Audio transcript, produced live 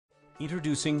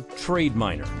Introducing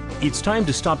TradeMiner. It's time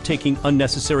to stop taking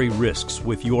unnecessary risks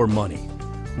with your money.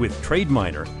 With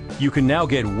TradeMiner, you can now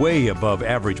get way above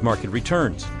average market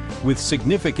returns with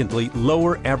significantly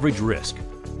lower average risk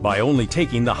by only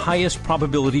taking the highest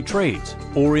probability trades,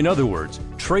 or in other words,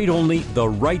 trade only the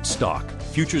right stock,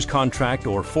 futures contract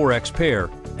or Forex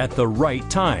pair at the right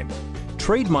time.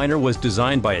 TradeMiner was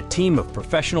designed by a team of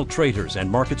professional traders and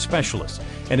market specialists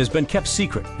and has been kept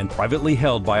secret and privately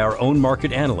held by our own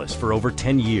market analysts for over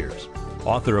 10 years.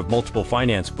 Author of multiple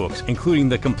finance books, including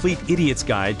The Complete Idiot's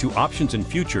Guide to Options and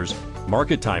Futures,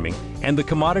 Market Timing, and The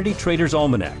Commodity Trader's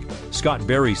Almanac, Scott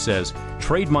Berry says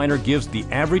TradeMiner gives the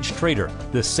average trader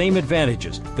the same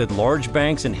advantages that large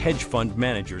banks and hedge fund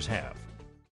managers have.